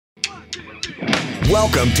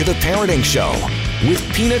Welcome to The Parenting Show with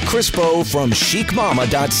Pina Crispo from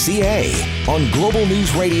chicmama.ca on Global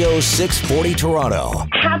News Radio 640 Toronto.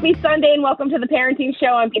 Happy Sunday and welcome to The Parenting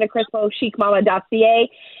Show. I'm Pina Crispo, chicmama.ca.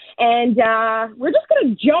 And we're just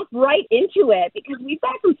going to jump right into it because we've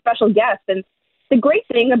got some special guests. And the great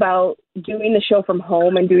thing about doing the show from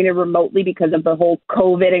home and doing it remotely because of the whole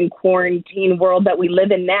COVID and quarantine world that we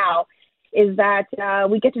live in now is that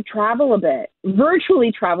we get to travel a bit,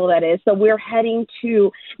 virtually travel that is. So we're heading to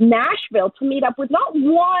Nashville to meet up with not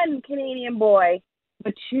one Canadian boy,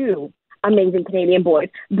 but two amazing Canadian boys,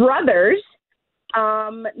 brothers,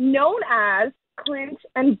 known as Clint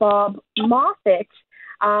and Bob Moffat,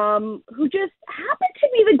 who just happen to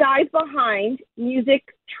be the guys behind Music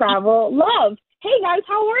Travel Love. Hey guys,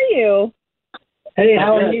 how are you? Hey,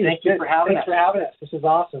 how are you? Thank you for having us. Thanks for having us. This is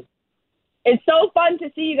awesome. It's so fun to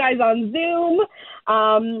see you guys on Zoom.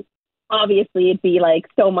 Obviously, it'd be like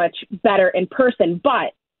so much better in person,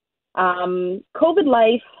 but COVID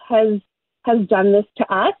life has done this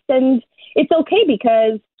to us, and it's okay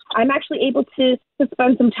because I'm actually able to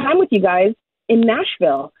spend some time with you guys in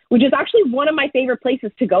Nashville, which is actually one of my favorite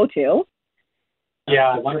places to go to.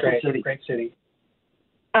 Yeah, it's great city.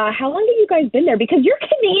 How long have you guys been there? Because you're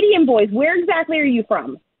Canadian boys. Where exactly are you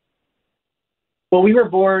from? Well, we were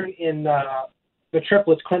born in the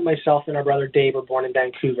triplets. Clint, myself, and our brother Dave were born in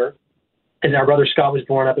Vancouver, and our brother Scott was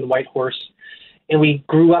born up in Whitehorse. And we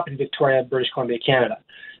grew up in Victoria, British Columbia, Canada.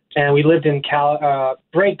 And we lived in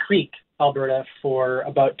Bragg Creek, Alberta, for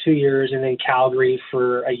about 2 years, and then Calgary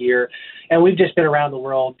for a year. And we've just been around the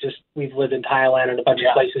world. We've lived in Thailand and a bunch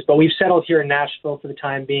of places, but we've settled here in Nashville for the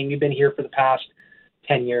time being. We've been here for the past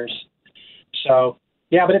 10 years. So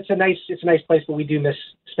yeah, but it's a nice place, but we do miss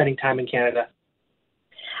spending time in Canada.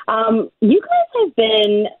 You guys have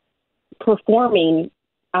been performing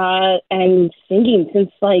and singing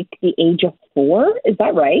since like the age of 4. Is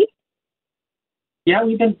that right? Yeah,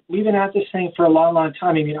 we've been at this thing for a long, long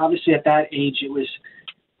time. I mean, obviously at that age, it was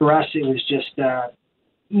just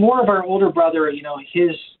more of our older brother. He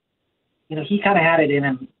kind of had it in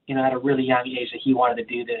him, at a really young age that he wanted to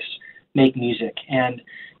do this, make music, and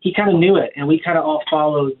he kind of knew it, and we kind of all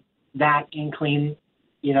followed that inkling.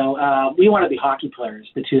 We want to be hockey players,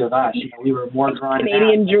 the two of us. We were more drawn to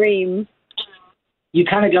Canadian dream. You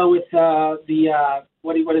kind of go with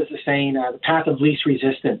what is the saying? The path of least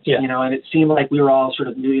resistance. Yeah. And it seemed like we were all sort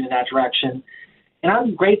of moving in that direction. And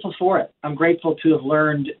I'm grateful for it. I'm grateful to have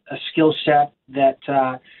learned a skill set that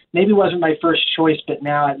maybe wasn't my first choice, but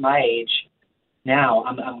now at my age,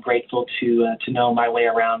 I'm grateful to know my way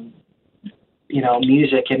around,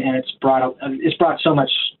 music, and it's brought so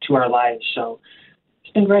much to our lives. So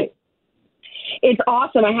it's been great. It's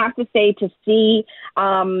awesome, I have to say, to see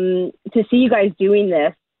you guys doing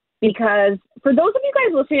this, because for those of you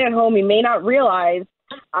guys listening at home, you may not realize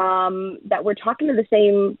that we're talking to the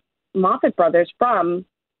same Moffat brothers from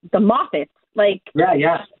the Moffats, back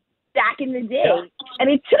in the day. Yeah. And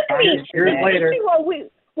it took me years later.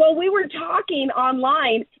 While we were talking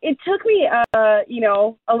online, it took me a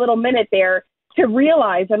little minute there to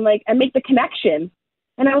realize and make the connection.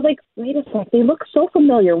 And I was like, wait a sec, they look so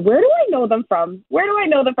familiar. Where do I know them from?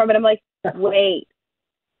 And I'm like, wait,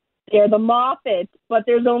 they're the Moffats, but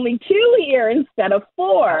there's only 2 here instead of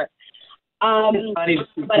 4. It's funny to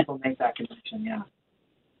see people make that connection, yeah.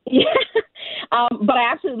 Yeah. But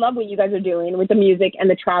I absolutely love what you guys are doing with the music and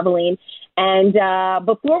the traveling. And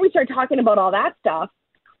before we start talking about all that stuff,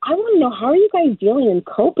 I want to know, how are you guys dealing and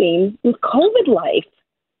coping with COVID life?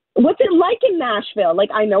 What's it like in Nashville?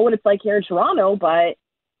 I know what it's like here in Toronto, but...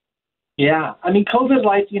 Yeah, I mean, COVID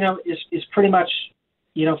life, is pretty much,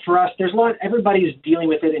 for us, everybody's dealing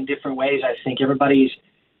with it in different ways. I think everybody's,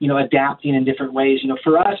 adapting in different ways.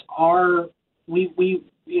 For us, our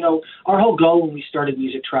whole goal when we started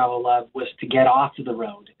Music Travel Love was to get off of the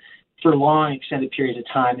road for long, extended periods of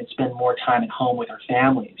time and spend more time at home with our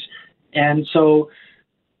families. And so,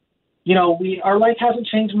 our life hasn't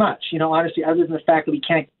changed much, honestly, other than the fact that we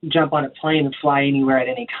can't jump on a plane and fly anywhere at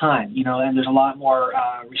any time, and there's a lot more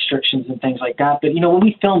restrictions and things like that. But, when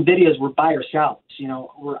we film videos, we're by ourselves,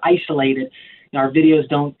 we're isolated. Our videos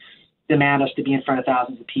don't demand us to be in front of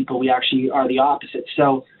thousands of people. We actually are the opposite.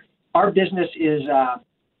 So our business is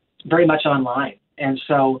very much online. And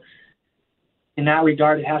so in that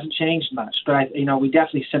regard, it hasn't changed much. But, we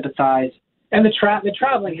definitely sympathize. And the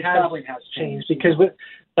traveling has changed because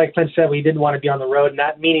like Clint said, we didn't want to be on the road, and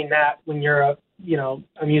that meaning that when you're a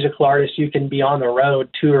musical artist, you can be on the road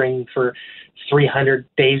touring for 300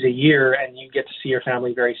 days a year, and you get to see your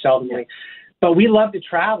family very seldomly. But we love to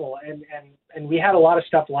travel, and we had a lot of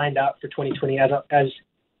stuff lined up for 2020 as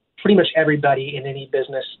pretty much everybody in any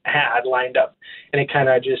business had lined up, and it kind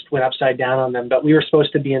of just went upside down on them. But we were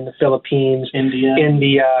supposed to be in the Philippines, India,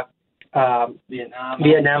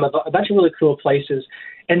 Vietnam, a bunch of really cool places,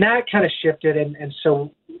 and that kind of shifted. And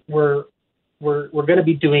so we're going to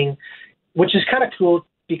be doing, which is kind of cool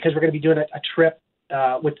because we're going to be doing a trip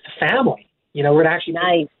with the family. We're going to actually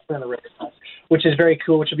nice. On the river, which is very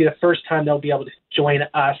cool, which will be the first time they'll be able to join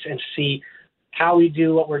us and see how we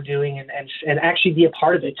do what we're doing and actually be a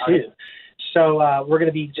part of it too. So we're going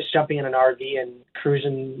to be just jumping in an RV and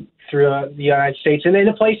cruising through the United States and in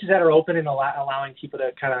the places that are open and allowing people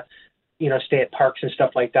to kind of, stay at parks and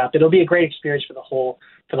stuff like that. But it'll be a great experience for the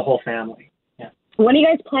whole family. Yeah. When are you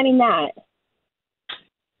guys planning that?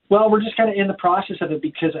 Well, we're just kind of in the process of it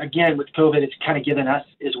because, again, with COVID, it's kind of given us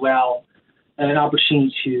as well an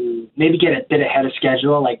opportunity to maybe get a bit ahead of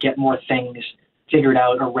schedule, like get more things figured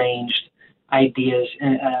out, arranged, ideas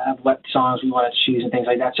of what songs we want to choose and things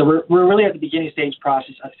like that. So we're really at the beginning stage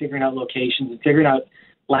process of figuring out locations and figuring out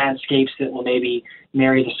landscapes that will maybe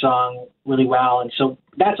marry the song really well. And so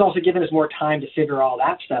that's also given us more time to figure all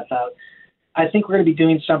that stuff out. I think we're going to be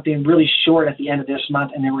doing something really short at the end of this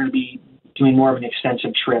month, and then we're going to be doing more of an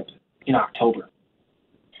extensive trip in October.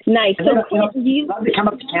 Nice. And then, we'd love to come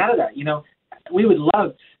up to Canada. We would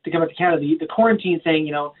love to come up to Canada. The quarantine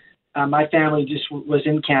thing, my family just was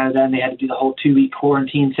in Canada and they had to do the whole 2-week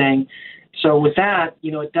quarantine thing. So with that,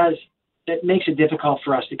 it makes it difficult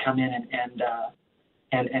for us to come in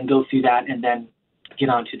and go through that and then get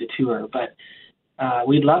onto the tour. But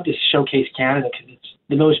we'd love to showcase Canada because it's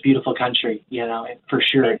the most beautiful country, for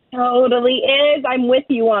sure. It totally is. I'm with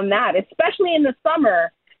you on that, especially in the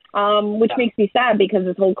summer. Which makes me sad because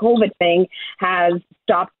this whole COVID thing has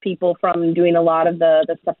stopped people from doing a lot of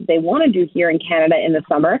the stuff that they want to do here in Canada in the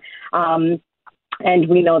summer. And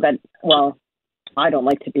we know that, well, I don't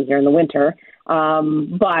like to be here in the winter.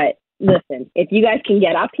 But listen, if you guys can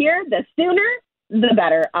get up here, the sooner, the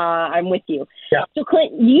better. I'm with you. Yeah. So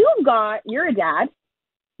Clint, you're a dad.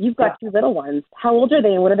 You've got 2 little ones. How old are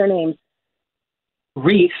they and what are their names?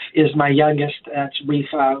 Reef is my youngest. That's Reef.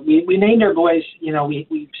 We named our boys,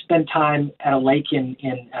 we spend time at a lake in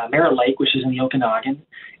Merrill Lake, which is in the Okanagan.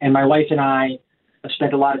 And my wife and I have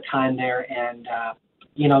spent a lot of time there. And,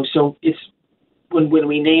 so it's when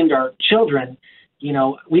we named our children, we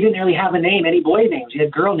didn't really have a name, any boy names. We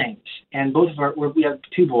had girl names. And we have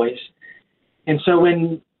 2 boys. And so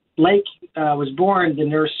when Lake was born, the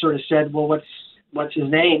nurse sort of said, well, what's his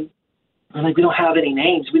name? I'm like, we don't have any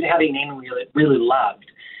names. We didn't have any name we really loved.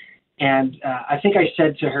 And I think I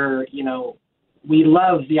said to her, we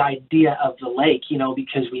love the idea of the lake,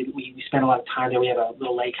 because we spent a lot of time there. We have a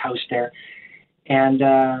little lake house there. And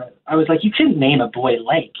I was like, you couldn't name a boy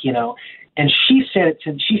Lake, And she said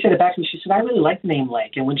it back to me. She said, I really like the name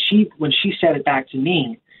Lake. And when she said it back to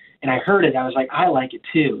me and I heard it, I was like, I like it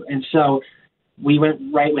too. And so we went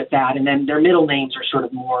right with that. And then their middle names are sort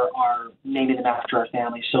of more are naming them after our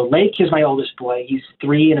family. So Lake is my oldest boy. He's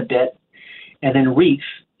 3 and a bit. And then Reef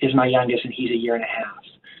is my youngest, and he's 1.5 years.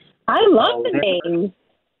 I love the name.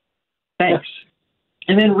 Thanks.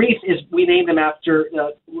 And then Reef we named him after,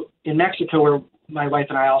 in Mexico, where my wife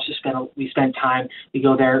and I also spend time. We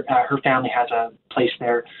go there. Her family has a place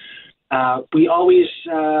there. We always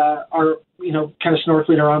are, kind of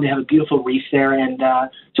snorkeling around. They have a beautiful reef there. And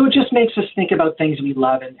so it just makes us think about things we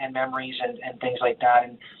love and memories and things like that.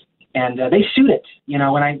 And they suit it,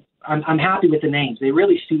 and I'm happy with the names. They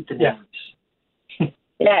really suit the names.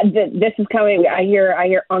 Yeah, this is coming. I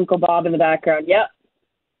hear Uncle Bob in the background. Yep.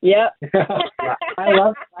 Yeah. I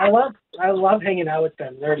love hanging out with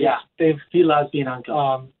them. He loves being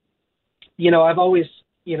uncle. I've always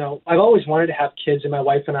wanted to have kids, and my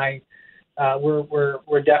wife and I,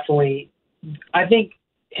 we're definitely, I think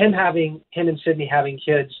him and Sydney having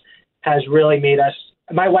kids has really made us.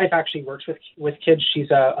 My wife actually works with kids.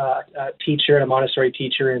 She's a teacher and a Montessori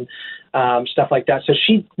teacher and stuff like that. So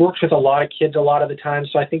she works with a lot of kids a lot of the time.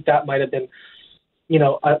 So I think that might have been,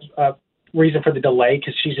 a reason for the delay,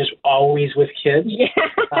 because she's just always with kids.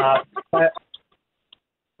 Yeah. But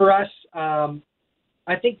for us,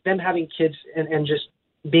 I think them having kids and just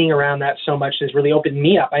being around that so much has really opened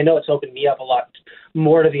me up. I know it's opened me up a lot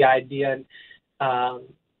more to the idea,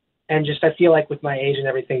 and just I feel like with my age and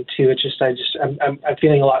everything too, I'm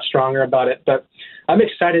feeling a lot stronger about it. But I'm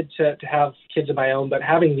excited to have kids of my own. But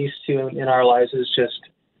having these 2 in our lives is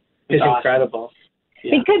awesome. Incredible.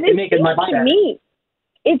 Yeah. Because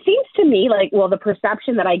it seems to me like, well, the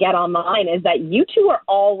perception that I get online is that you 2 are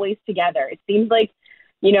always together. It seems like,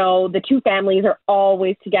 the 2 families are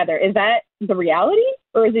always together. Is that the reality?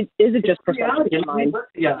 or is it just perception of mine?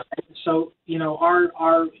 Yeah. So our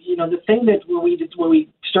the thing that when we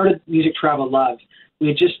started Music Travel Love, we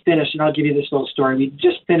had just finished, and I'll give you this little story. We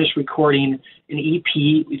just finished recording an EP.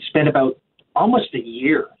 We spent about almost a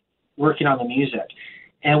year working on the music,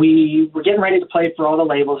 and we were getting ready to play for all the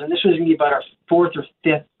labels. And this was going to be about our 4th or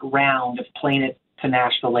 5th round of playing it to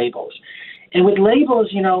national labels. And with labels,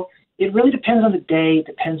 it really depends on the day. It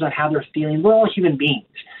depends on how they're feeling. We're all human beings.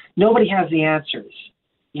 Nobody has the answers.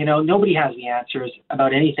 Nobody has the answers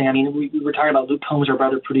about anything. I mean, we were talking about Luke Combs, our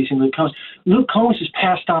brother producing Luke Combs. Luke Combs is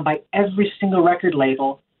passed on by every single record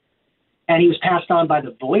label, and he was passed on by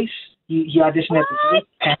The Voice. He auditioned at The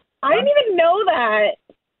Voice. I didn't even know that.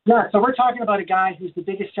 Yeah, so we're talking about a guy who's the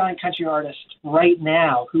biggest selling country artist right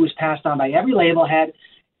now, who was passed on by every label head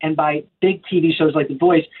and by big TV shows like The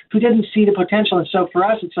Voice, who didn't see the potential. And so for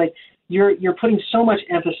us, it's like you're putting so much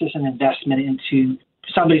emphasis and investment into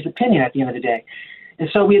somebody's opinion at the end of the day. And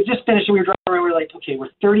so we had just finished, and we were driving around, we were like, okay, we're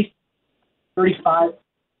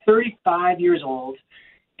 35 years old,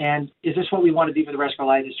 and is this what we want to do for the rest of our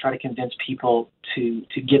lives, is try to convince people to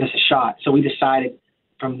give us a shot? So we decided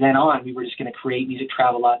from then on, we were just going to create Music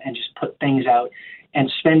Travel Love and just put things out and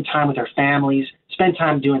spend time with our families, spend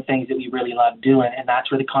time doing things that we really love doing, and that's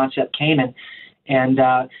where the concept came in. And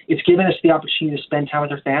it's given us the opportunity to spend time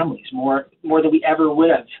with our families more than we ever would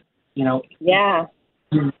have, Yeah.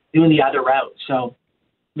 doing the other route. So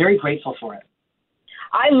very grateful for it.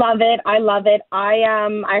 I love it. I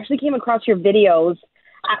actually came across your videos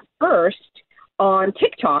at first on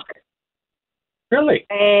TikTok. Really?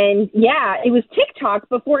 And yeah, it was TikTok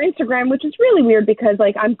before Instagram, which is really weird because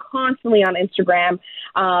I'm constantly on Instagram,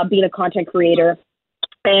 being a content creator.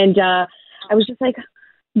 And I was just like,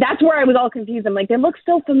 that's where I was all confused. I'm like, they look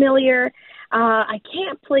so familiar. I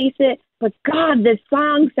can't place it, but God, this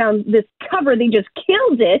cover, they just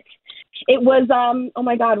killed it. It was, oh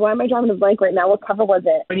my God, why am I drawing a blank right now? What cover was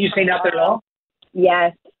it? When you say Nothing at All?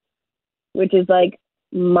 Yes. Which is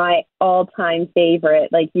my all-time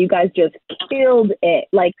favorite. You guys just killed it.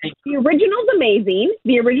 The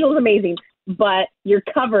original's amazing, but your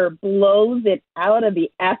cover blows it out of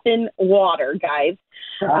the effing water, guys.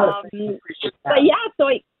 But yeah, so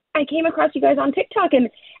I came across you guys on TikTok,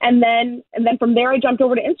 and then from there I jumped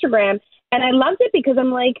over to Instagram, and I loved it because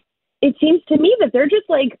I'm like, it seems to me that they're just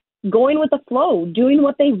going with the flow, doing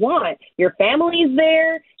what they want. Your family's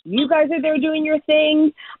there, you guys are there doing your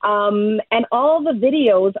thing, and all the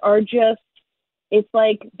videos are just, it's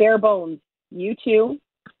bare bones. You two,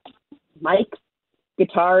 mic,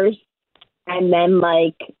 guitars, and then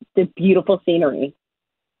the beautiful scenery.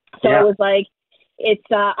 So yeah. It was it's,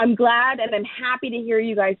 I'm glad and I'm happy to hear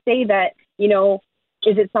you guys say that,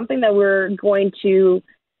 is it something that we're going to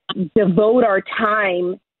devote our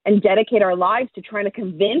time and dedicate our lives to trying to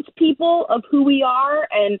convince people of who we are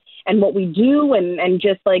and what we do and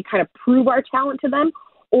just kind of prove our talent to them?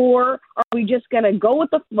 Or are we just going to go with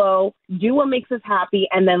the flow, do what makes us happy,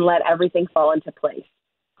 and then let everything fall into place?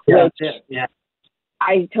 Yeah, that's it. Yeah.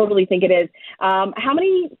 I totally think it is. How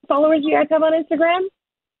many followers do you guys have on Instagram?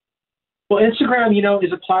 Well, Instagram,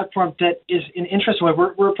 is a platform that is an interesting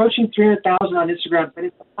one. We're approaching 300,000 on Instagram, but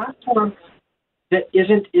it's a platform that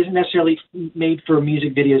isn't necessarily made for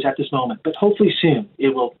music videos at this moment. But hopefully soon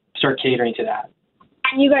it will start catering to that.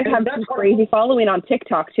 And you guys have some crazy following on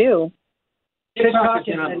TikTok too. TikTok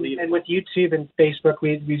and with YouTube and Facebook,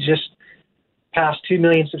 we just passed 2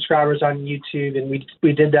 million subscribers on YouTube, and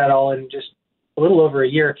we did that all in just a little over a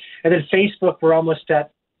year. And then Facebook, we're almost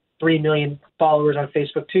at 3 million followers on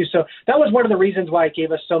Facebook too. So that was one of the reasons why it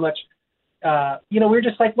gave us so much. We were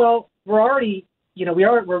just like, well, we're already,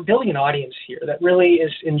 we're building an audience here that really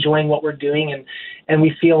is enjoying what we're doing, and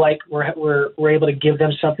we feel like we're able to give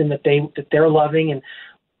them something that they're loving, and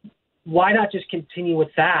why not just continue with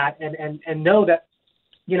that and know that,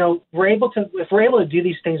 if we're able to do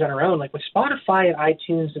these things on our own, like with Spotify and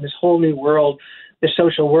iTunes and this whole new world, the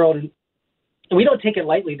social world, and we don't take it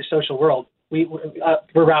lightly, the social world.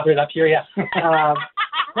 We're wrapping it up here, yeah.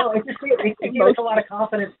 No, it gives us a lot of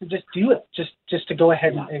confidence to just do it, just to go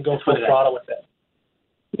ahead and go full throttle with it.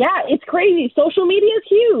 Yeah, it's crazy. Social media is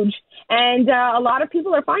huge, and a lot of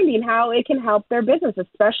people are finding how it can help their business,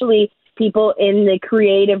 especially people in the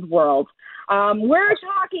creative world. We're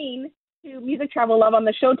talking to Music Travel Love on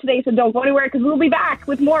the show today, so don't go anywhere because we'll be back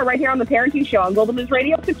with more right here on The Parenting Show on Global News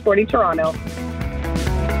Radio 640 Toronto.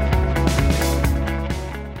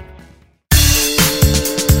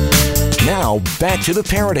 Now, back to The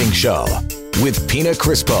Parenting Show with Pina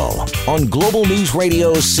Crispo on Global News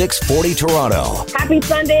Radio 640 Toronto. Happy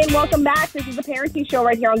Sunday and welcome back. This is The Parenting Show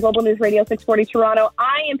right here on Global News Radio 640 Toronto.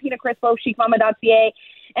 I am Pina Crispo, chicmama.ca.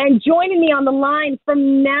 And joining me on the line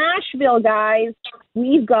from Nashville, guys,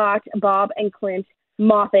 we've got Bob and Clint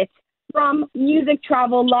Moffat from Music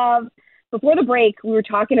Travel Love. Before the break, we were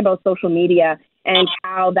talking about social media and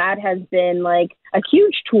how that has been like a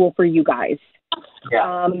huge tool for you guys.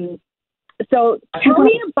 Yeah. So tell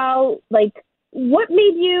me about like what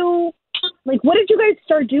made you like what did you guys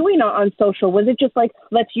start doing on social? Was it just like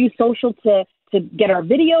let's use social to get our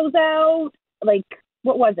videos out? Like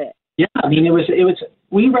what was it? Yeah, I mean it was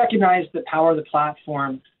we recognized the power of the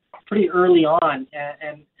platform pretty early on,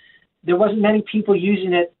 and there wasn't many people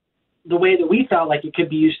using it the way that we felt like it could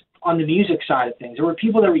be used on the music side of things. There were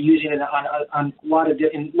people that were using it on a lot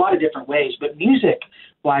of different ways, but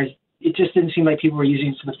music-wise, it just didn't seem like people were using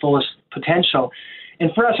it to the fullest potential.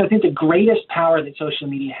 And for us, I think the greatest power that social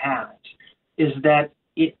media has is that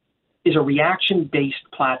it is a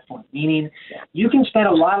reaction-based platform, meaning you can spend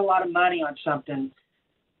a lot of money on something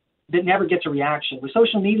that never gets a reaction. With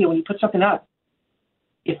social media, when you put something up,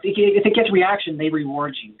 if it gets a reaction, they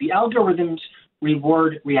reward you. The algorithms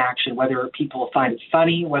reward reaction, whether people find it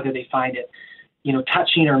funny, whether they find it,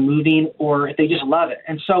 touching or moving, or if they just love it.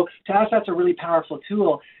 And so to us, that's a really powerful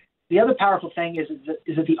tool. The other powerful thing is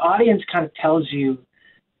that the audience kind of tells you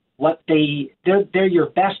what they're your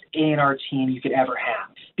best A&R team you could ever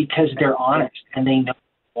have because they're honest and they know what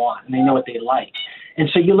they want and they know what they like. And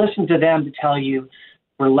so you listen to them to tell you,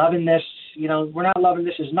 we're loving this, we're not loving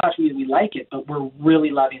this as much, we like it, but we're really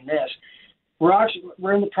loving this.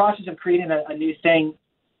 We're in the process of creating a new thing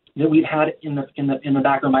that we've had in the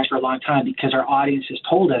back of our minds for a long time because our audience has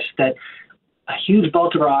told us that a huge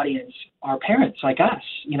bulk of our audience are parents like us,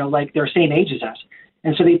 like they're same age as us,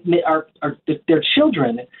 and so their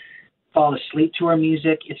children fall asleep to our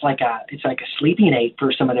music. It's like a sleeping aid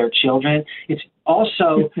for some of their children. It's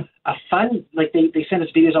also a fun, like they send us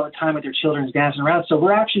videos all the time with their children dancing around. So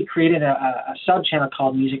we're actually creating a sub channel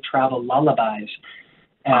called Music Travel Lullabies.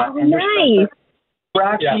 And nice. We're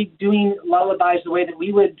actually doing lullabies the way that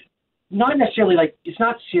we would, not necessarily like, it's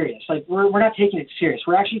not serious. Like we're not taking it serious.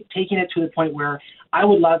 We're actually taking it to the point where I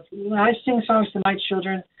would love, when I sing songs to my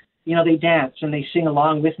children, they dance and they sing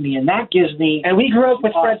along with me. And that gives me. And we grew up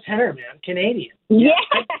with Fred Tenner, man, Canadian. Yeah.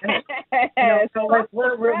 So like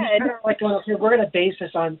we're kind of like going, okay, we're going to base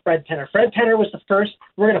this on Fred Tenner. Fred Tenner was the first.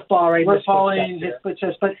 We're going to follow right. We're following his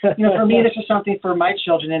footsteps. But for me, this is something for my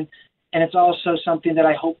children, and it's also something that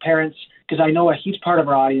I hope parents, because I know a huge part of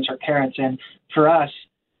our audience are parents, and for us,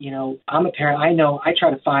 I'm a parent. I try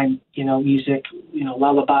to find music,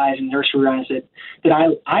 lullabies and nursery rhymes that I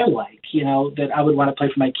like, that I would want to play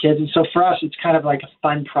for my kids. And so for us, it's kind of like a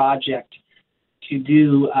fun project to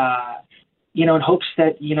do, in hopes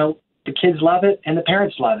that the kids love it and the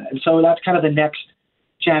parents love it. And so that's kind of the next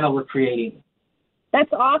channel we're creating.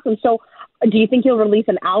 That's awesome. So do you think you'll release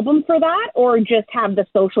an album for that or just have the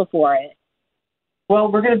social for it? Well,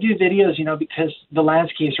 we're going to do videos, because the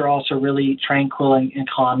landscapes are also really tranquil and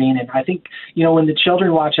calming. And I think, when the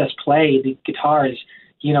children watch us play the guitars,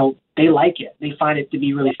 they like it. They find it to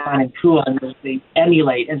be really fun and cool, and they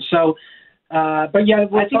emulate. And so, but yeah,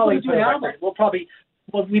 I think we'll do an album.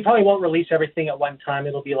 We probably won't release everything at one time.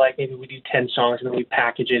 It'll be like maybe we do 10 songs and then we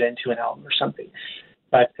package it into an album or something.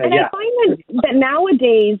 But I find that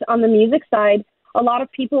nowadays on the music side, a lot of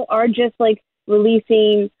people are just like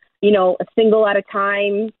releasing, a single at a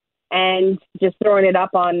time and just throwing it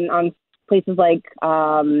up on places like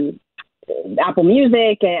Apple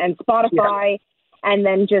Music and Spotify, and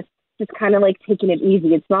then just kind of like taking it easy.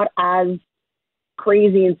 It's not as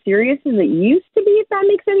crazy and serious as it used to be, if that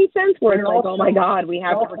makes any sense, where it's like, oh my God, we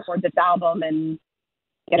have to record this album and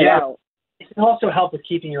get it out. It can also help with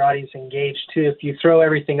keeping your audience engaged too. If you throw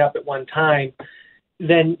everything up at one time,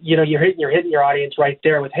 then you're hitting your audience right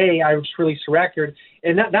there with, hey, I just released a record.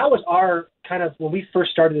 And that was our kind of, when we first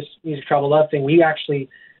started this Music Travel Love thing, we actually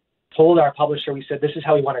told our publisher, we said, this is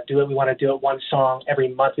how we want to do it. We want to do it one song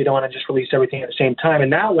every month. We don't want to just release everything at the same time.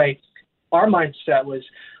 And that way, our mindset was,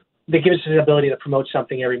 they give us the ability to promote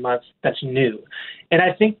something every month that's new. And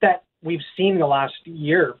I think that we've seen in the last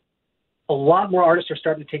year, a lot more artists are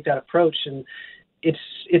starting to take that approach, and it's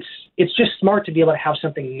just smart to be able to have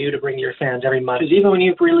something new to bring to your fans every month. Because even when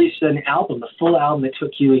you release an album, a full album that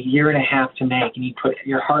took you a year and a half to make, and you put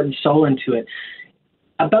your heart and soul into it,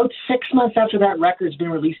 about 6 months after that record's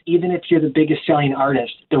been released, even if you're the biggest selling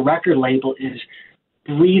artist, the record label is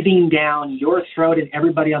breathing down your throat and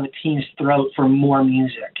everybody on the team's throat for more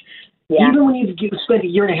music. Yeah. Even when you spend a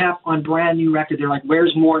year and a half on brand new record, they're like,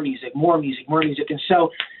 where's more music, more music, more music? And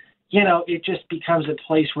so, it just becomes a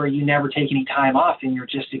place where you never take any time off, and you're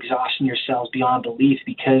just exhausting yourselves beyond belief,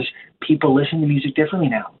 because people listen to music differently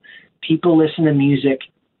now. People listen to music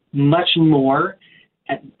much more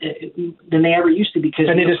than they ever used to, because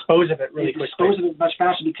they dispose of it really quickly. They dispose of it much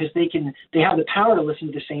faster because they have the power to listen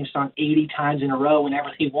to the same song 80 times in a row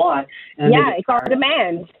whenever they want. And it's on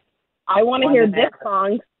demand. I want to hear this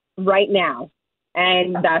song right now,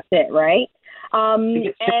 and that's it, right?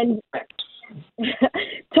 And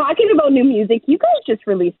talking about new music, you guys just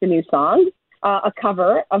released a new song, a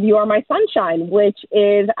cover of "You Are My Sunshine," which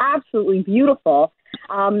is absolutely beautiful.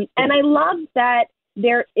 And I love that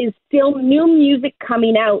there is still new music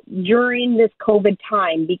coming out during this COVID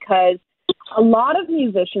time, because a lot of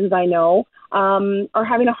musicians I know are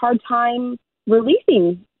having a hard time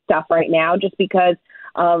releasing stuff right now just because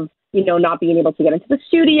of, not being able to get into the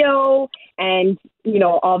studio and,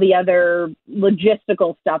 all the other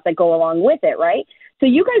logistical stuff that go along with it, right? So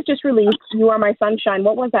you guys just released "You Are My Sunshine."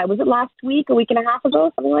 What was that? Was it last week, a week and a half ago,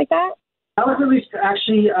 something like that? That was released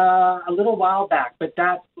actually a little while back, but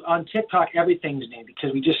that on TikTok, everything's new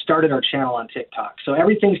because we just started our channel on TikTok. So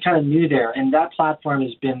everything's kind of new there, and that platform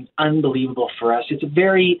has been unbelievable for us. It's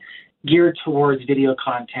very geared towards video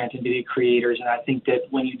content and video creators, and I think that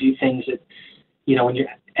when you do things that, when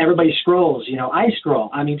everybody scrolls, I scroll.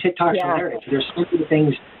 I mean, TikTok's hilarious. There's so many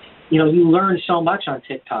things, you learn so much on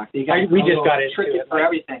TikTok. We just got into it for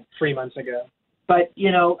everything 3 months ago. But,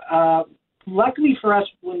 luckily for us,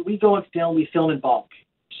 when we go and film, we film in bulk.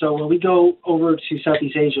 So when we go over to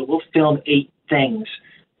Southeast Asia, we'll film 8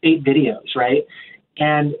 videos, right?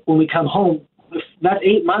 And when we come home, that's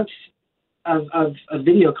 8 months of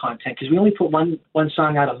video content, because we only put one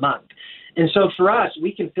song out a month. And so for us,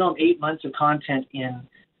 we can film 8 months of content in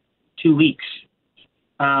 2 weeks.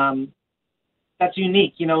 That's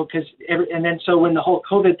unique, because and then so when the whole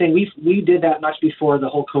COVID thing, we did that much before the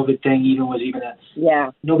whole COVID thing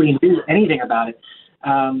nobody knew anything about it.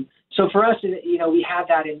 So for us, we had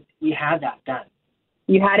that done.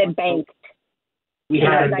 You had it banked. We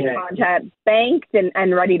had that content banked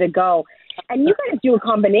and ready to go. And you guys do a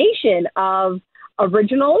combination of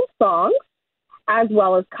original songs as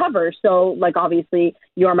well as covers. So, like, obviously,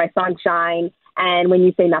 "You Are My Sunshine" and "When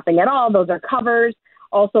You Say Nothing at All," those are covers.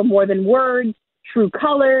 Also, "More Than Words," "True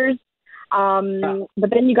Colors." But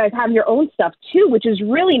then you guys have your own stuff, too, which is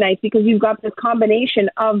really nice because you've got this combination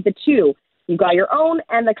of the two. You've got your own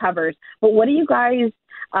and the covers. But what do you guys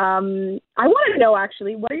I want to know,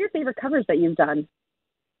 actually, what are your favorite covers that you've done?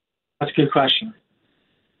 That's a good question.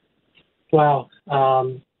 Wow.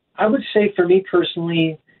 I would say for me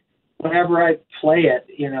personally, whenever I play it,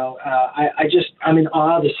 I'm in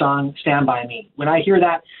awe of the song "Stand By Me." When I hear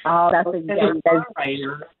that, that's as a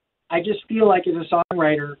songwriter, I just feel like as a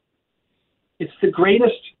songwriter, it's the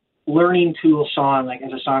greatest learning tool song, like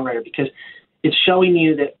as a songwriter, because it's showing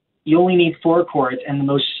you that you only need 4 chords, and the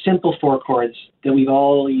most simple 4 chords that we've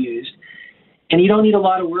all used, and you don't need a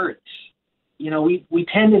lot of words. We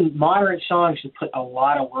tend in modern songs to put a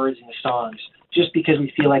lot of words in the songs just because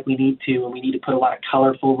we feel like we need to, and we need to put a lot of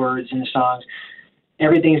colorful words in the songs.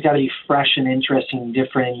 Everything's got to be fresh and interesting,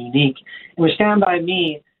 different and unique. And with "Stand By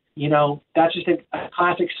Me," that's just a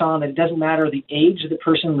classic song that it doesn't matter the age of the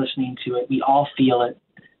person listening to it. We all feel it,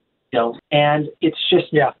 and it's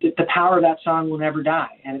just, the power of that song will never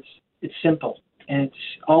die. And it's simple, and it's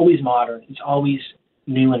always modern. It's always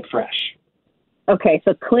new and fresh. Okay,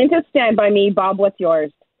 so Clint is "Stand By Me." Bob, what's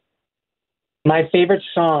yours? My favorite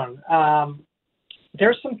song.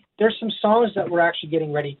 There's some songs that we're actually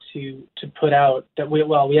getting ready to put out that we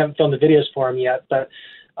haven't filmed the videos for them yet, but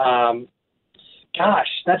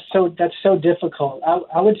gosh, that's so difficult.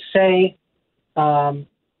 I would say, "When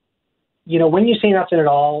You Say Nothing at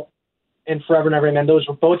All" and "Forever and Ever Amen," those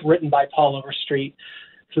were both written by Paul Overstreet,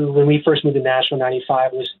 who, when we first moved to Nashville in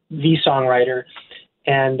 '95, was the songwriter.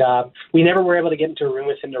 And we never were able to get into a room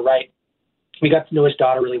with him to write. We got to know his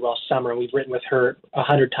daughter really well, Summer, and we've written with her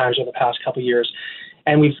 100 times over the past couple of years.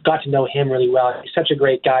 And we've got to know him really well. He's such a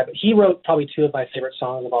great guy. But he wrote probably 2 of my favorite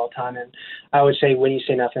songs of all time. And I would say "When You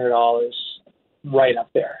Say Nothing at All" is right up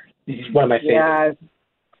there. He's one of my favorites. Yeah,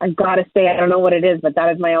 I've got to say, I don't know what it is, but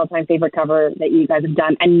that is my all-time favorite cover that you guys have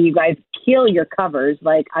done. And you guys kill your covers.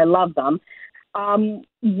 Like, I love them.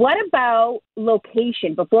 What about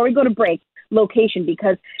location? Before we go to break, location,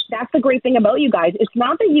 because that's the great thing about you guys. It's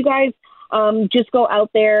not that you guys just go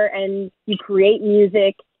out there and you create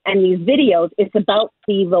music and these videos. It's about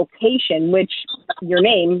the location, which your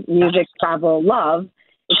name, Music Travel Love,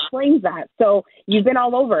 explains that. So you've been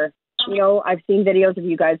all over. I've seen videos of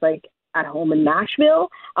you guys like at home in Nashville,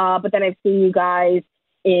 but then I've seen you guys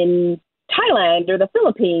in Thailand or the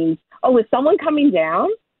Philippines. Oh, is someone coming down?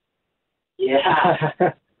 Yeah.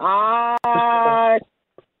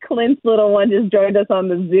 Clint's little one just joined us on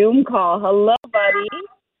the Zoom call. Hello, buddy.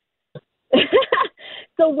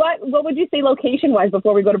 So what would you say location-wise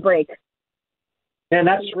before we go to break? And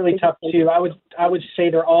that's really tough too. I would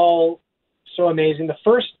say they're all so amazing. The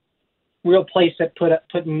first real place that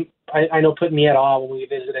put me at awe when we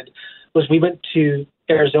visited was we went to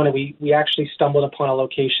Arizona. We actually stumbled upon a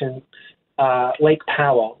location, Lake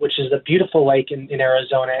Powell, which is a beautiful lake in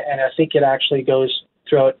Arizona, and I think it actually goes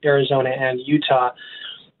throughout Arizona and Utah.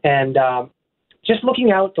 And just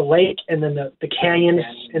looking out the lake and then the canyons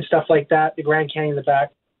and stuff like that, the Grand Canyon in the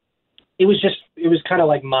back, it was kind of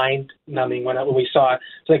like mind numbing when we saw it.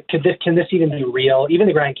 It's like, can this even be real? Even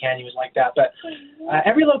the Grand Canyon was like that. But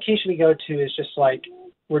every location we go to is just like,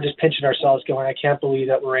 we're just pinching ourselves going, I can't believe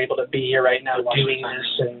that we're able to be here right now doing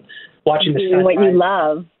this and watching the sunrise. Doing what you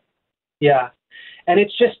love. Yeah. And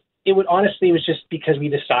it was just because we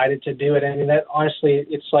decided to do it. I mean, that honestly,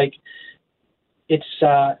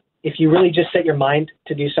 if you really just set your mind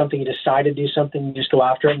to do something, you decide to do something, you just go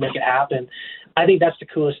after it and make it happen. I think that's the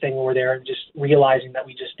coolest thing when we're there and just realizing that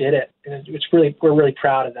we just did it. And we're really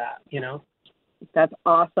proud of that, you know? That's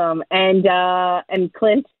awesome. And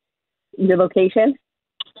Clint, your location?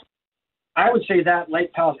 I would say that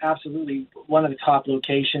Lake Powell is absolutely one of the top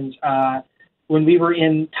locations. When we were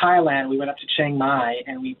in Thailand, we went up to Chiang Mai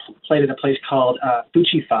and we played at a place called Phu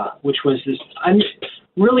Chi Pha, which was this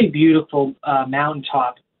really beautiful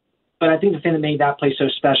mountaintop. But I think the thing that made that place so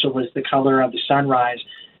special was the color of the sunrise.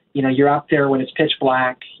 You know, you're up there when it's pitch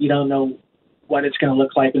black. You don't know what it's going to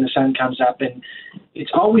look like when the sun comes up. And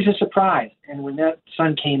it's always a surprise. And when that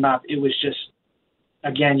sun came up, it was just,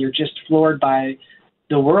 again, you're just floored by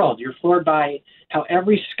the world. You're floored by how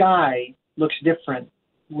every sky looks different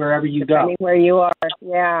wherever you go. Depending where you are,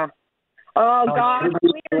 yeah. Oh, gosh,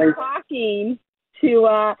 we are talking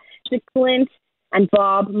to Clint and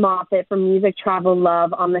Bob Moffat from Music Travel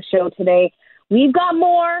Love on the show today. We've got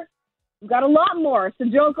more. We've got a lot more, so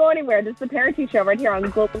don't go anywhere. This is the Parenting Show right here on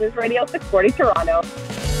Global News Radio 640 Toronto.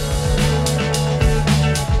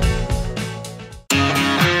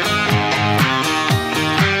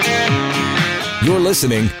 You're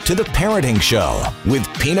listening to The Parenting Show with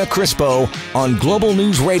Pina Crispo on Global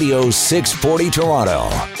News Radio 640 Toronto.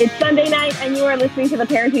 It's Sunday night, and you are listening to The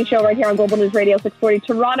Parenting Show right here on Global News Radio 640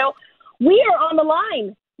 Toronto. We are on the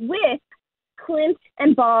line with Clint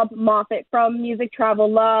and Bob Moffat from Music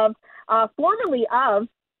Travel Love, formerly of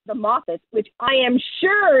the Moffats, which I am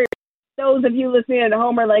sure those of you listening at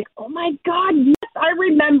home are like, oh my God, yes, I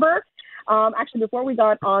remember. Actually, before we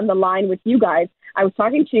got on the line with you guys, I was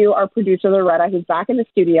talking to our producer, Loretta, who's back in the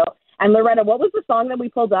studio. And Loretta, what was the song that we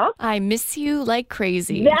pulled up? I Miss You Like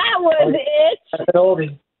Crazy. That was it. That's an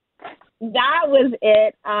oldie. That was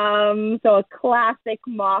it. So a classic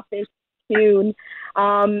Moffat tune.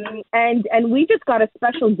 And we just got a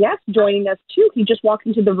special guest joining us too. He just walked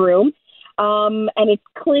into the room. And it's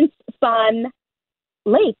Clint's son,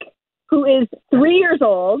 Lake, who is 3 years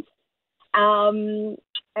old. And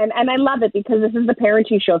I love it because this is the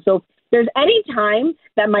parenting show. So if there's any time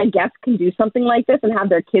that my guests can do something like this and have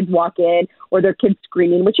their kids walk in or their kids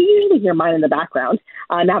screaming, which you usually hear mine in the background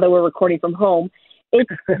now that we're recording from home, this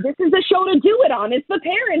is the show to do it on. It's the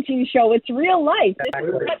parenting show. It's real life. This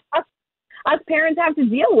is what us parents have to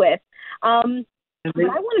deal with. But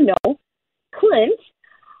I want to know, Clint,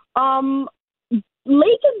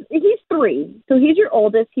 Lake he's 3, so he's your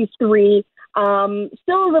oldest. He's 3,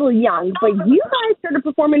 still a little young, but you guys started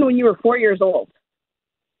performing when you were 4 years old.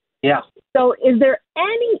 Yeah. So is there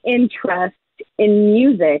any interest in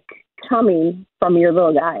music coming from your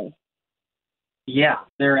little guy? Yeah,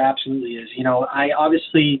 there absolutely is. You know,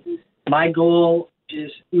 my goal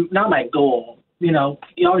is not my goal. You know,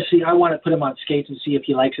 obviously I want to put him on skates and see if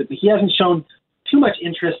he likes it, but he hasn't shown too much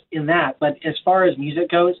interest in that. But as far as music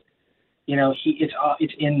goes, you know,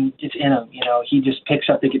 it's in him. You know, he just picks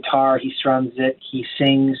up the guitar, he strums it, he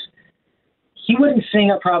sings. He wouldn't sing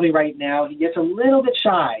it probably right now. He gets a little bit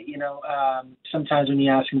shy, you know, sometimes when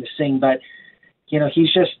you ask him to sing. But, you know,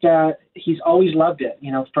 he's always loved it,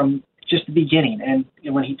 you know, from just the beginning. And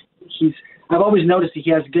when I've always noticed that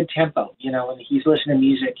he has good tempo. You know, when he's listening to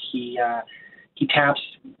music, he taps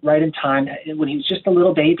right in time when he's just a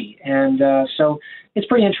little baby. And so it's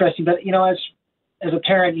pretty interesting. But, you know, as a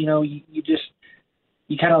parent, you know, you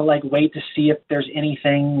kind of like wait to see if there's any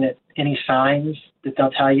signs that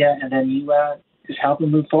they'll tell you, and then you just help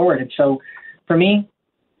them move forward. And so for me,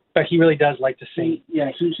 but he really does like to sing.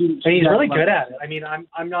 He's really good at it. I mean,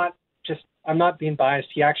 I'm not being biased.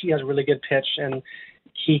 He actually has a really good pitch, and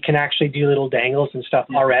he can actually do little dangles and stuff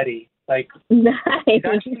already. Like, nice.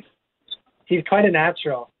 He's quite a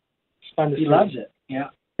natural. It's fun to see. He loves it. Yeah.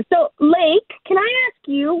 So, Lake, can I ask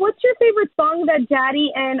you, what's your favorite song that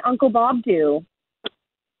Daddy and Uncle Bob do?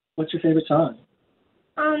 What's your favorite song?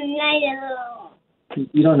 You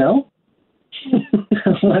don't know?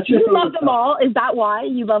 What's your You favorite love them song? all. Is that why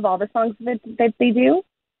you love all the songs that they do?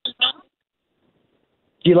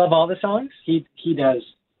 Do you love all the songs? He does.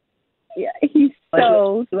 Yeah, he's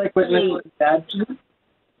so You like what sweet. Dad?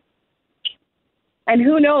 And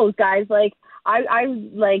who knows, guys? Like I've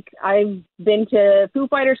been to Foo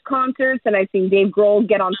Fighters concerts, and I've seen Dave Grohl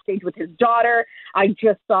get on stage with his daughter. I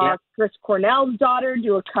just saw Chris Cornell's daughter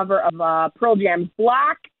do a cover of Pearl Jam's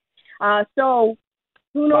Black. So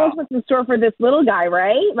who knows what's in store for this little guy,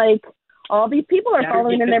 right? Like all these people are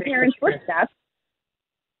following in their parents' footsteps.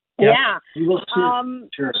 Yeah. You will see.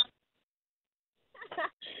 Sure.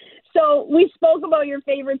 So we spoke about your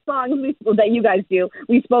favorite songs that you guys do.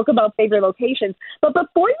 We spoke about favorite locations. But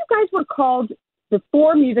before you guys were called,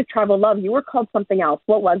 before Music Travel Love, you were called something else.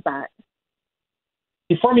 What was that?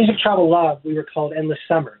 Before Music Travel Love, we were called Endless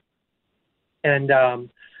Summer. And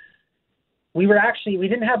we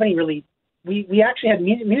didn't have any really, we actually had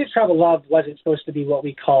Music Travel Love wasn't supposed to be what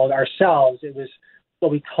we called ourselves. It was what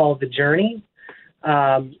we called The Journey.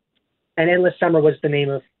 And Endless Summer was the name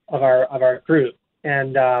of our group.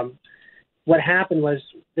 And what happened was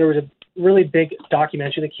there was a really big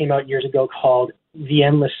documentary that came out years ago called The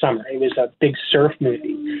Endless Summer. It was a big surf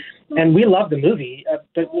movie. And we loved the movie,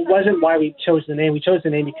 but it wasn't why we chose the name. We chose the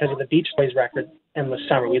name because of the Beach Boys record, Endless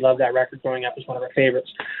Summer. We loved that record growing up. It was one of our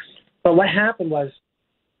favorites. But what happened was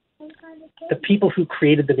the people who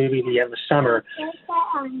created the movie The Endless Summer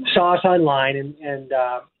saw us online, and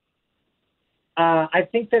I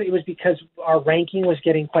think that it was because our ranking was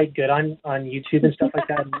getting quite good on YouTube and stuff like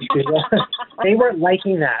that. They weren't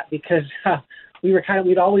liking that because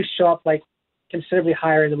we'd always show up like considerably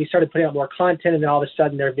higher, and then we started putting out more content, and then all of a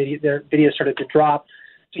sudden their videos started to drop.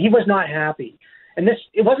 So he was not happy. And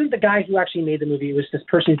it wasn't the guy who actually made the movie. It was this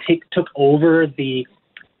person who took over the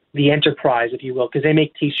enterprise, if you will, because they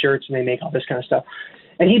make T-shirts and they make all this kind of stuff.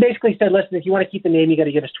 And he basically said, listen, if you want to keep the name, you got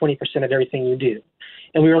to give us 20% of everything you do.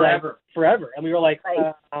 And we were forever. And we were like,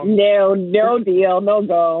 no deal, no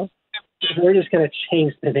go. We're just going to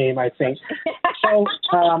change the name, I think. So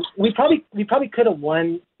we probably could have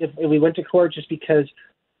won if we went to court, just because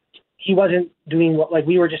he wasn't doing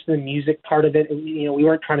we were just in the music part of it. We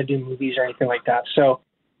weren't trying to do movies or anything like that. So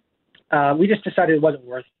we just decided it wasn't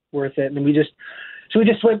worth it. And we just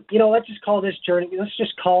went, let's just call this journey. Let's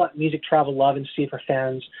just call it Music Travel Love and see if our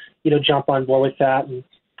fans, jump on board with that. And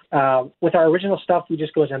with our original stuff, we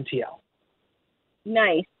just go as MTL.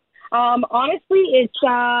 Nice. Honestly,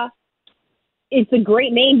 it's a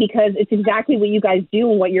great name because it's exactly what you guys do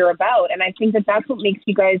and what you're about. And I think that that's what makes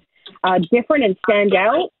you guys different and stand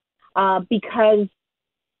out because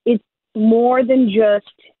it's more than just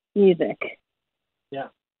music.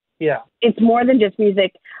 Yeah. It's more than just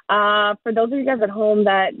music. For those of you guys at home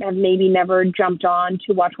that have maybe never jumped on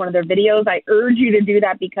to watch one of their videos, I urge you to do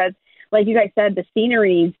that because, like you guys said, the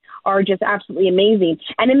sceneries are just absolutely amazing.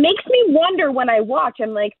 And it makes me wonder when I watch,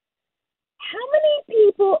 I'm like, how many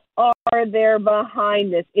people are there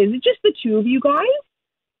behind this? Is it just the two of you guys?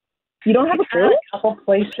 You don't have a crew? A couple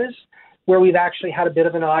places where we've actually had a bit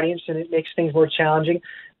of an audience, and it makes things more challenging.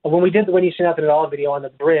 When we did the When You See Nothing at All video on the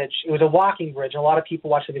bridge, it was a walking bridge. And a lot of people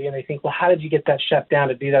watch the video and they think, well, how did you get that shut down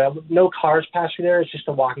to do that? No cars pass through there. It's just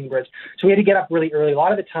a walking bridge. So we had to get up really early. A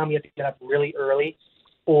lot of the time we have to get up really early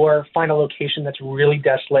or find a location that's really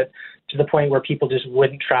desolate to the point where people just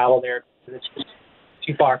wouldn't travel there. It's just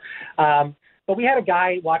too far. But we had a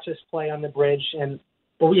guy watch us play on the bridge, and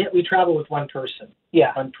we travel with one person.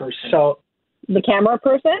 Yeah. One person. So the camera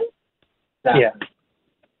person? Yeah.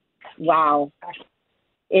 Wow.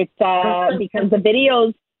 It's because the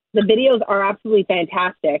videos are absolutely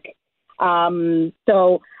fantastic.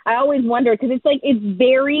 So I always wonder because it's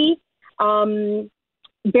very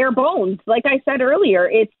bare bones. Like I said earlier,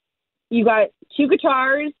 you got two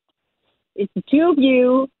guitars, it's the two of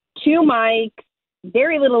you, two mics,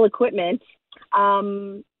 very little equipment.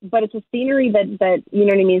 But it's a scenery that you know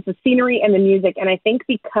what I mean. It's the scenery and the music, and I think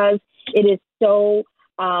because it is so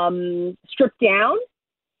stripped down,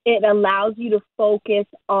 it allows you to focus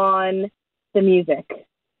on the music.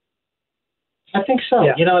 I think so.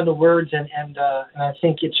 Yeah. And the words and I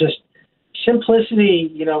think it's just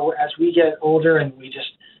simplicity. As we get older and we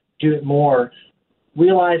just do it more,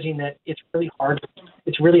 realizing that it's really hard.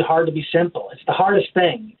 It's really hard to be simple. It's the hardest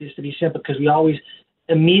thing is to be simple because we always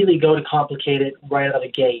immediately go to complicate it right out of the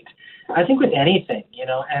gate. I think with anything,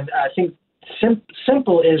 and I think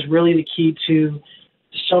simple is really the key to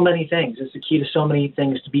so many things. It's the key to so many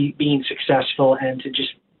things to being successful and to just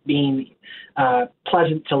being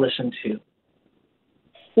pleasant to listen to.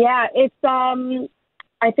 Yeah, it's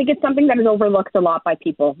I think it's something that is overlooked a lot by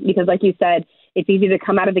people because, like you said, it's easy to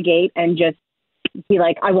come out of the gate and just be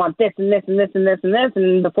like, I want this and this and this and this and this.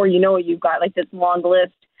 And before you know it, you've got like this long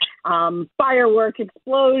list, firework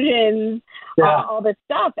explosions, all this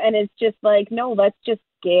stuff. And it's just like, no, let's just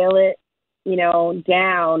scale it,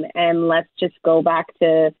 down, and let's just go back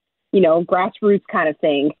to, grassroots kind of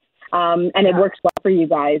thing. And it works well for you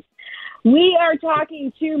guys. We are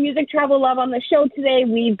talking to Music Travel Love on the show today.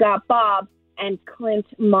 We've got Bob and Clint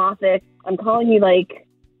Moffitt. I'm calling you like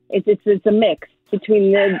it's a mix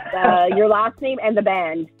between your last name and the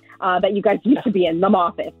band that you guys used to be in, the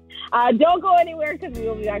Moffitt. Don't go anywhere because we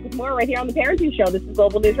will be back with more right here on The Parenting Show. This is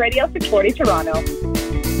Global News Radio 640 Toronto.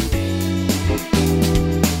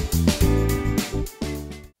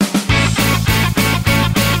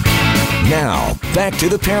 Now, back to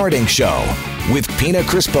The Parenting Show with Pina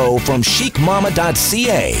Crispo from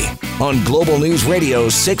chicmama.ca on Global News Radio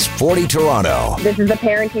 640 Toronto. This is The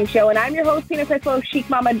Parenting Show, and I'm your host, Pina Crispo of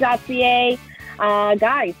chicmama.ca.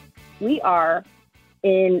 Guys, we are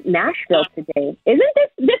in Nashville today. This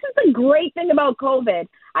is the great thing about COVID.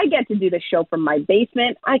 I get to do the show from my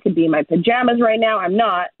basement. I could be in my pajamas right now. I'm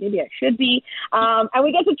not. Maybe I should be. And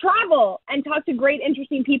we get to travel and talk to great,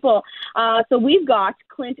 interesting people. So we've got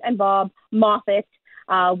Clint and Bob Moffitt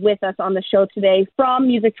with us on the show today from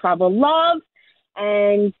Music Travel Love,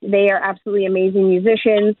 and they are absolutely amazing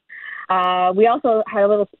musicians. We also had a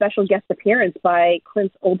little special guest appearance by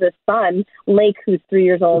Clint's oldest son, Lake, who's 3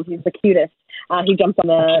 years old. He's the cutest. He jumped on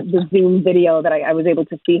the Zoom video that I was able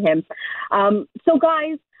to see him. So,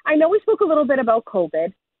 guys, I know we spoke a little bit about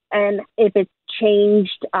COVID and if it's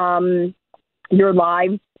changed your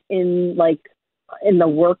lives in the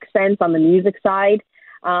work sense on the music side.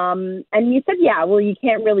 And you said, you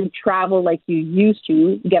can't really travel like you used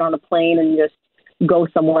to, get on a plane and just go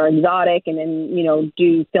somewhere exotic and then,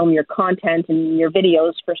 film your content and your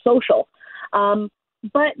videos for social.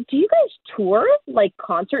 But do you guys tour, like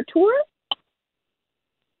concert tour?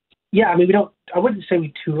 Yeah, I mean, I wouldn't say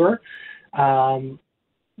we tour.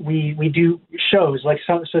 We do shows.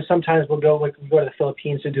 So sometimes we go to the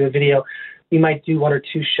Philippines to do a video. We might do 1 or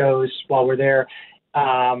 2 shows while we're there.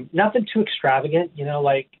 Nothing too extravagant,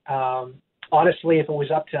 honestly, if it was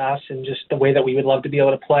up to us and just the way that we would love to be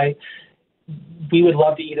able to play, we would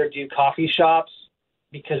love to either do coffee shops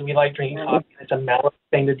because we like drinking coffee. It's a mellow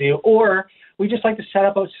thing to do. Or we just like to set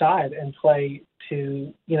up outside and play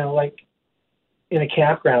to, in a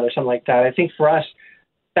campground or something like that. I think for us,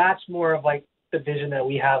 that's more of like the vision that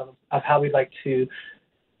we have of how we'd like to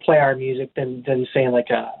play our music than say in like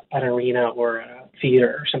an arena or a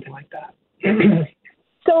theater or something like that.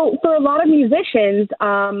 So for a lot of musicians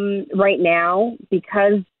right now,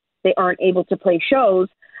 because they aren't able to play shows,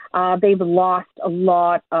 they've lost a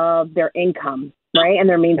lot of their income, right? And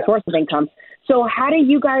their main source of income. So how do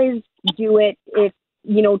you guys do it if,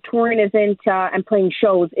 touring isn't and playing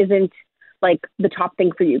shows isn't like the top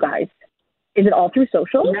thing for you guys? Is it all through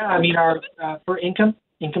social? Yeah, I mean, our for income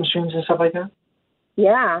streams and stuff like that.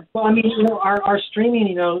 Yeah. Well, I mean, our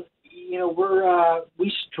streaming,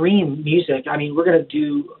 we stream music. I mean, we're going to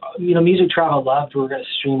do, Music Travel Love. We're going to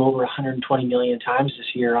stream over 120 million times this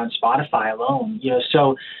year on Spotify alone.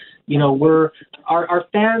 So, our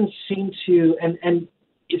fans seem to, and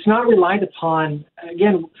it's not relied upon.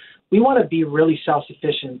 Again, we want to be really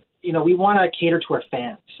self-sufficient. We want to cater to our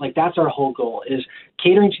fans. Like, that's our whole goal, is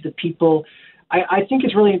catering to the people. I think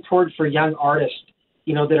it's really important for young artists,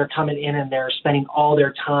 that are coming in and they're spending all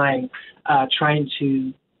their time trying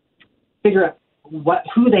to figure out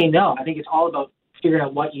who they know. I think it's all about figuring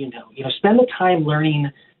out what you know. Spend the time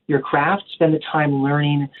learning your craft, spend the time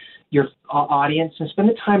learning your audience, and spend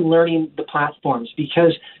the time learning the platforms.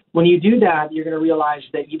 Because when you do that, you're going to realize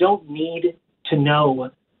that you don't need to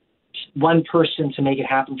know one person to make it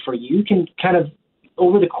happen for you. You can kind of,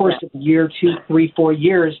 over the course of a year, 2, 3, 4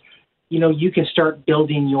 years, you can start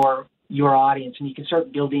building your audience, and you can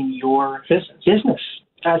start building your business.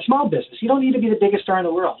 Small business. You don't need to be the biggest star in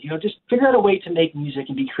the world. Just figure out a way to make music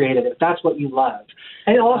and be creative if that's what you love.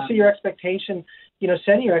 And also your expectation,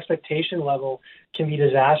 setting your expectation level can be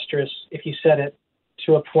disastrous if you set it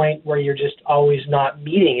to a point where you're just always not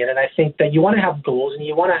meeting it. And I think that you want to have goals and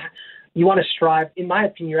you want to strive. In my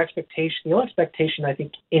opinion, the only expectation I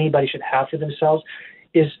think anybody should have for themselves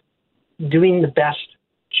is doing the best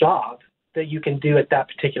job that you can do at that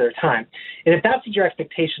particular time. And if that's what your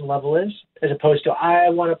expectation level is, as opposed to, I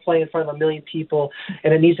want to play in front of 1 million people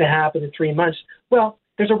and it needs to happen in 3 months, well,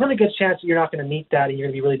 there's a really good chance that you're not going to meet that and you're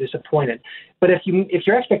going to be really disappointed. But if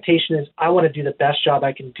your expectation is, I want to do the best job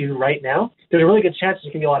I can do right now, there's a really good chance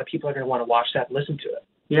there's going to be a lot of people that are going to want to watch that and listen to it.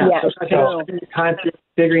 Yeah, so I think spending time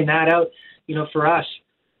figuring that out, for us,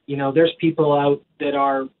 there's people out that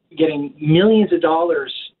are getting millions of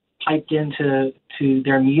dollars piped into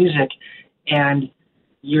their music, and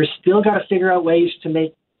you're still got to figure out ways to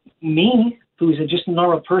make me, who's just a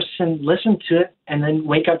normal person, listen to it and then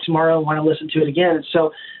wake up tomorrow and want to listen to it again.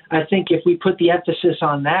 So I think if we put the emphasis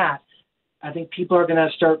on that, I think people are going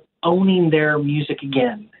to start owning their music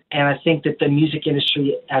again. And I think that the music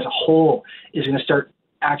industry as a whole is going to start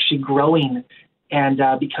actually growing and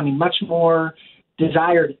becoming much more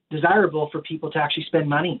desirable for people to actually spend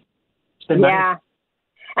money. Yeah.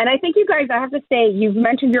 And I think you guys, I have to say, you've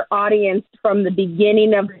mentioned your audience from the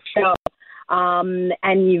beginning of the show,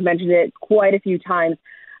 and you've mentioned it quite a few times.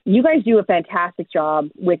 You guys do a fantastic job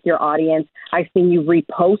with your audience. I've seen you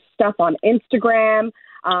repost stuff on Instagram.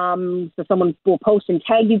 So someone will post and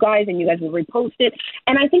tag you guys, and you guys will repost it.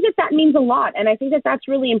 And I think that means a lot. And I think that that's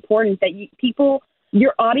really important, that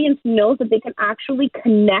your audience knows that they can actually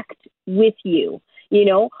connect with you,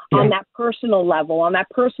 on that personal level, on that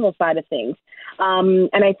personal side of things. And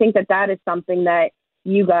I think that is something that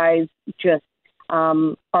you guys just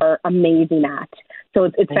are amazing at. So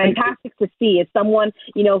it's fantastic to see. As someone,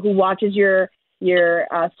 who watches your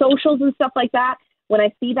socials and stuff like that, when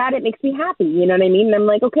I see that, it makes me happy. You know what I mean? And I'm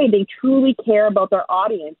like, okay, they truly care about their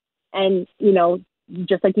audience. And,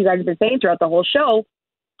 just like you guys have been saying throughout the whole show,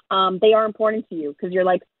 they are important to you, because you're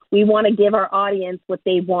like, we want to give our audience what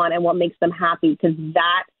they want and what makes them happy, because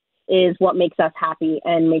that is what makes us happy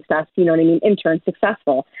and makes us, in turn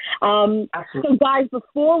successful. So guys,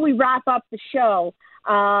 before we wrap up the show,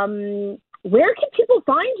 where can people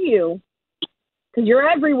find you? Because you're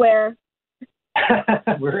everywhere.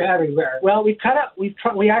 We're everywhere. Well, we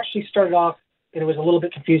actually started off, and it was a little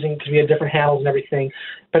bit confusing because we had different handles and everything,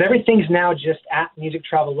 but everything's now just at Music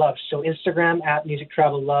Travel Love. So Instagram at Music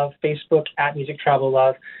Travel Love, Facebook at Music Travel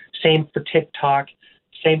Love, same for TikTok,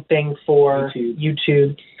 same thing for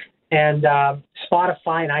YouTube, and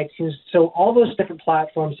Spotify and iTunes. So all those different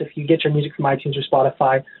platforms, if you get your music from iTunes or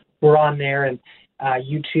Spotify, we're on there. And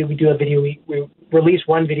YouTube, we do a video. We release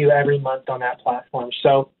one video every month on that platform.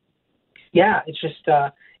 So yeah, it's just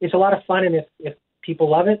it's a lot of fun, and if people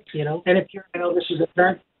love it, And if I know this is a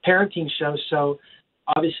parenting show, so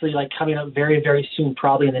obviously, like, coming up very, very soon,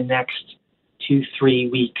 probably in the next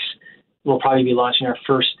 2-3 weeks, we'll probably be launching our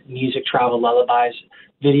first Music Travel Lullabies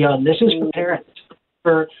video, and this is for parents.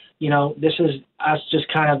 This is us just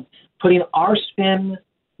kind of putting our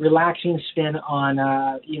relaxing spin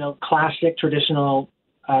on classic traditional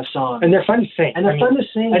songs. And they're fun to sing. And they're fun to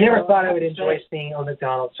sing. I never thought I would enjoy singing on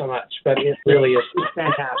McDonald's so much, but it really is. It's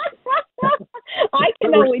fantastic. I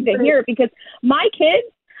cannot wait to hear it, because my kids,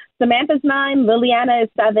 Samantha's 9, Liliana is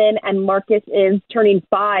 7, and Marcus is turning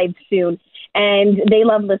 5 soon, and they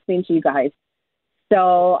love listening to you guys.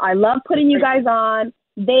 So I love putting you guys on.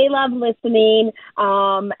 They love listening,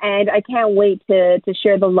 and I can't wait to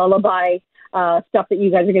share the lullaby stuff that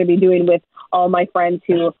you guys are going to be doing with all my friends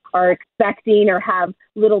who are expecting or have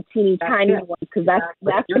little teeny tiny ones, because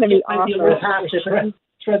that's going to be awesome.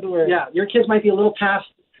 Spread the word. Yeah, your kids might be a little past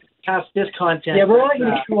this content. Yeah, we're only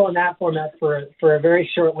going to be cool in that format for a very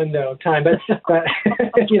short window of time, but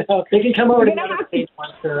they can come over to the other stage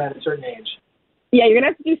once they're at a certain age. Yeah, you're going to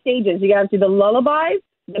have to do stages. You got to do the lullabies,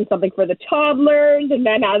 then something for the toddlers, and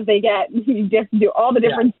then as they get, you just do all the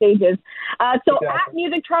different stages. So exactly. At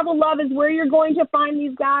Music Travel Love is where you're going to find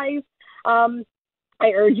these guys.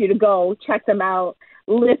 I urge you to go check them out,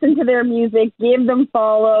 listen to their music, give them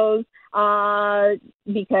follows,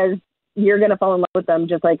 because you're going to fall in love with them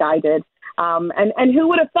just like I did. And who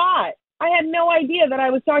would have thought? I had no idea that I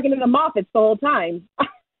was talking to the Moffats the whole time.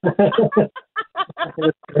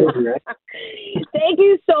 Crazy, right? Thank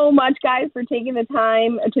you so much, guys, for taking the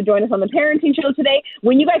time to join us on the Parenting Show today.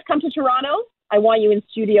 When you guys come to Toronto, I want you in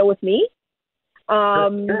studio with me.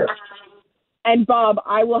 Sure. And Bob,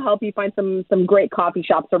 I will help you find some great coffee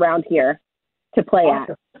shops around here to play at.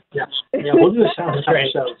 Yeah, we'll do a sound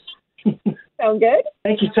show. Sound good?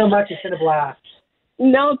 Thank you so much. It's been a blast.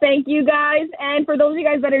 No, thank you, guys. And for those of you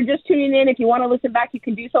guys that are just tuning in, if you want to listen back, you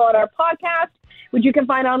can do so on our podcast, which you can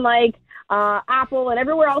find on Apple and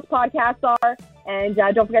everywhere else podcasts are. And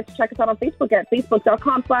don't forget to check us out on Facebook at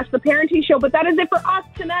facebook.com/The Parenting Show. But that is it for us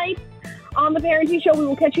tonight on The Parenting Show. We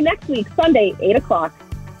will catch you next week, Sunday, 8 o'clock,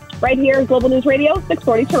 right here at Global News Radio,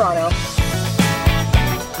 640 Toronto.